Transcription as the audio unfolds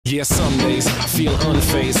Yeah, some days I feel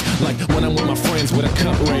unfazed, like when I'm with my friends with a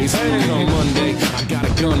cup raised. And on Monday, I got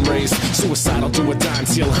a gun raised. Suicidal to a dime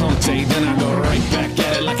till hump day. Then I go right back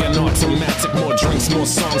at it like an automatic. More drinks, more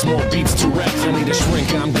songs, more beats to rap. I need a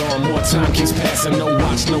shrink, I'm gone. More time keeps passing. No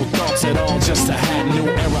watch, no thoughts at all. Just a hat,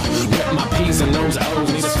 new era. Rep my P's and those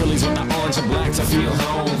O's. Need a Phillies with the orange and black to feel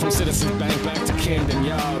home. From Citizens Bank back to Camden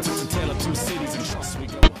Yards. It's a tale of two cities and trust we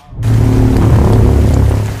go.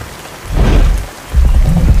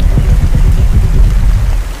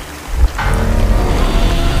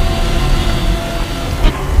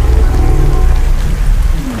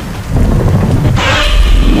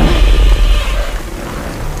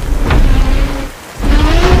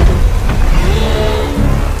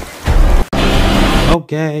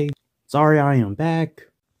 Okay, sorry I am back.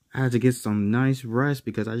 I had to get some nice rest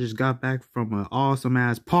because I just got back from an awesome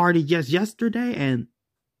ass party just yesterday and...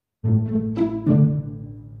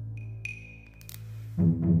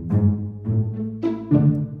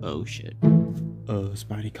 Oh shit.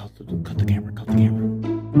 Spidey, cut the camera.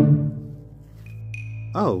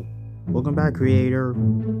 Oh, welcome back, creator.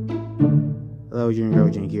 Hello,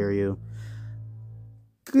 Jin hear you.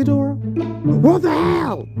 Ghidorah? What the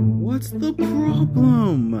hell? What's the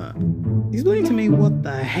problem? Explain to me what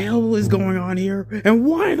the hell is going on here, and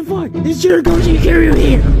why the fuck is Jin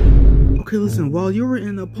here? Okay, listen, while you were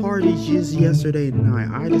in the party just yesterday night,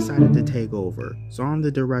 I decided to take over, so I'm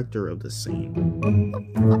the director of the scene.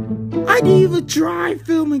 I didn't even try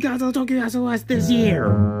filming Godzilla Tokyo S.O.S. this year.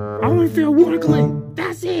 I only filmed one clip,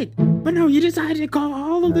 that's it. But no, you decided to call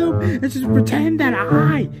all of them and just pretend that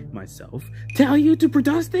I, myself, tell you to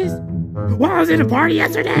produce this? While I was in the party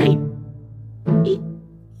yesterday?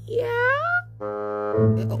 Yeah?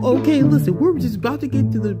 Okay, listen, we're just about to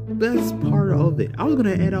get to the best part of it. I was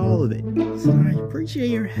gonna edit all of it. So I appreciate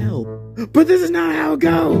your help. But this is not how it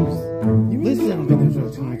goes! Listen,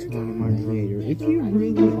 my creator, if you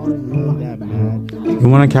really are really that mad... You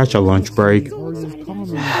wanna catch a lunch break?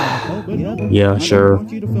 Yeah, sure.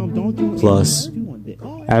 Plus,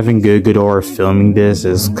 having Ghidorah filming this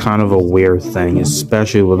is kind of a weird thing,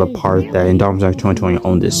 especially with the part that Indominus 2020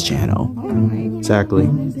 owned this channel. Exactly.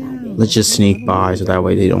 Let's just sneak by so that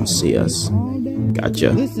way they don't see us. Gotcha.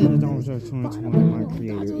 I'm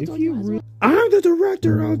the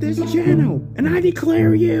director of this channel, and I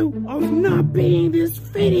declare you of not being in this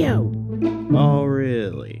video. Oh,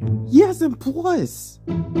 really? Yes, and plus,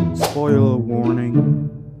 spoiler warning,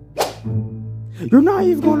 you're not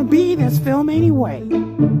even going to be in this film anyway.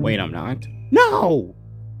 Wait, I'm not? No!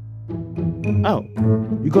 Oh,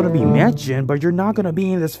 you're going to be mentioned, but you're not going to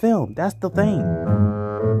be in this film. That's the thing.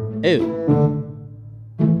 Ew.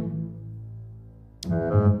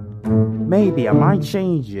 Maybe I might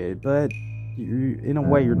change it, but in a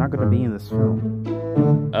way, you're not going to be in this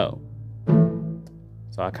film. Oh.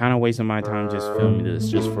 So I kind of wasted my time just filming this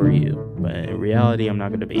just for you. But in reality, I'm not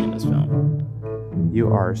going to be in this film.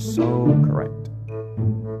 You are so correct.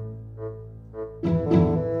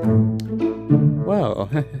 Well,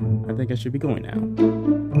 I think I should be going now.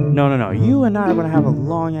 No. You and I are going to have a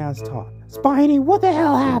long-ass talk. Spidey, what the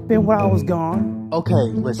hell happened while I was gone?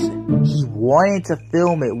 Okay, listen. He wanted to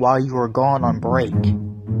film it while you were gone on break.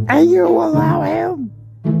 And you allow him?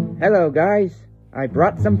 Hello, guys. I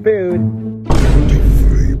brought some food.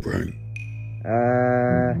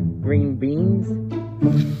 Green beans.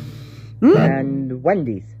 And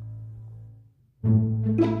Wendy's.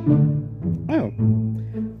 Oh.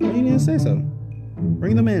 Why you didn't say so?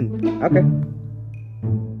 Bring them in. Okay.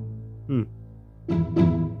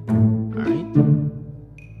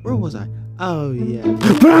 Where was I? Oh, yeah.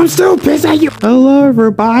 But I'm still pissed at you! Hello,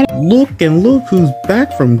 everybody! Look who's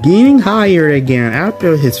back from getting hired again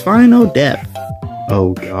after his final death.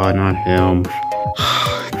 Oh, God, not him.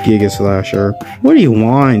 Giga Slasher. What do you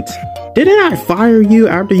want? Didn't I fire you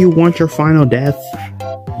after you won your final death?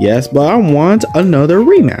 Yes, but I want another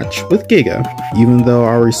rematch with Giga. Even though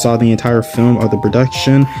I already saw the entire film of the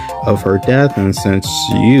production of her death, and since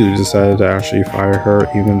you decided to actually fire her,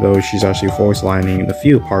 even though she's actually voice lining the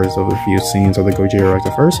few parts of the few scenes of the Godzilla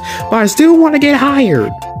Rexy first, but I still want to get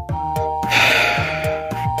hired.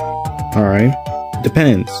 Alright,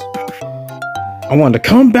 depends. I want to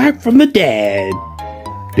come back from the dead.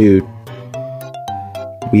 Dude,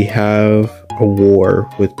 we have a war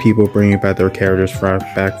with people bringing back their characters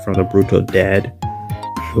back from the brutal dead.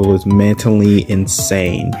 It was mentally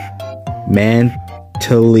insane.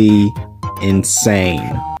 Mentally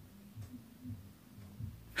insane.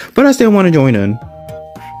 But I still want to join in.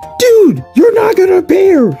 Dude, you're not gonna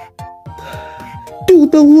appear!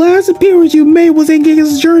 Dude, the last appearance you made was in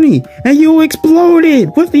Giga's Journey, and you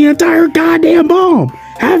exploded with the entire goddamn bomb!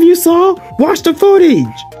 Have you saw? Watch the footage!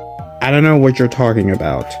 I don't know what you're talking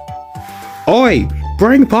about. Oi,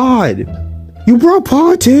 bring Pod. You brought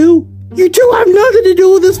Pod too? You two have nothing to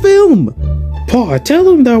do with this film. Pod, tell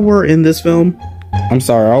them that we're in this film. I'm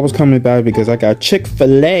sorry, I was coming back because I got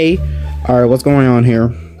Chick-fil-A. Alright, what's going on here?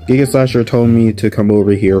 Giga Slasher told me to come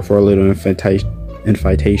over here for a little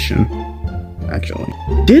invitation. Actually.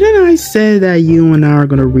 Didn't I say that you and I are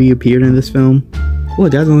gonna reappear in this film?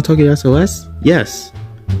 What, Dad's gonna talk to S.O.S? Yes.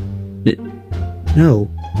 No.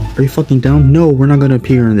 Are you fucking dumb? No, we're not gonna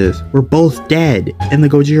appear in this. We're both dead in the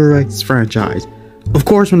Godzilla and Rexy franchise. Of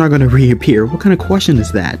course we're not gonna reappear. What kind of question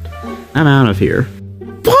is that? I'm out of here.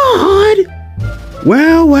 Pod!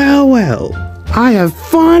 Well, well, well. I have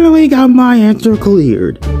finally got my answer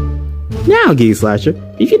cleared. Now, Giga Slasher,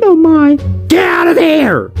 if you don't mind, get out of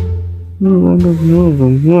here!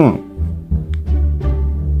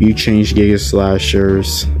 You changed Giga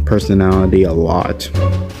Slasher's personality a lot.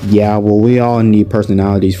 Yeah, well, we all need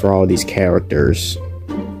personalities for all these characters.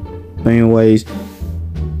 But anyways,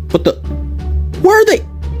 what the? Where are they?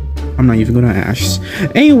 I'm not even gonna ask.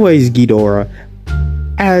 Anyways, Ghidorah,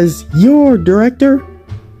 as your director,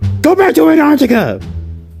 go back to Antarctica!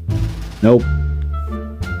 Nope.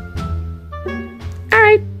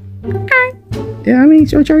 Alright. Yeah, I mean,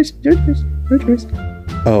 it's your choice. Your choice.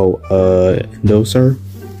 Oh, no, sir?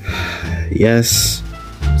 Yes.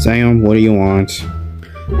 Sam, what do you want?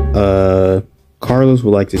 Carlos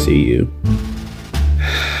would like to see you.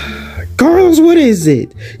 Carlos, what is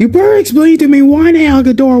it? You better explain to me why the hell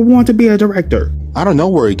Ghidorah want to be a director. I don't know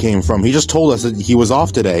where he came from. He just told us that he was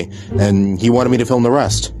off today, and he wanted me to film the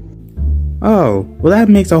rest. Oh, well that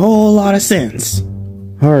makes a whole lot of sense.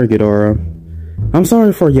 Alright, Ghidorah. I'm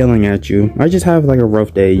sorry for yelling at you. I just had like a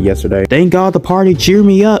rough day yesterday. Thank God the party cheered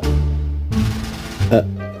me up.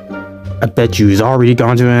 I bet you's already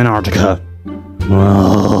gone to Antarctica.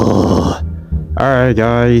 Alright,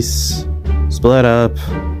 guys. Split up.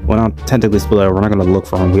 Well, not technically split up. We're not gonna look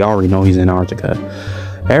for him. We already know he's in Antarctica.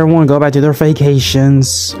 Everyone go back to their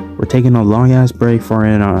vacations. We're taking a long ass break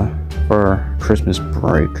for Christmas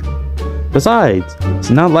break. Besides, it's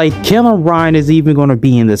not like Killer Ryan is even gonna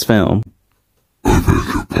be in this film. I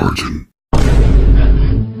beg your pardon.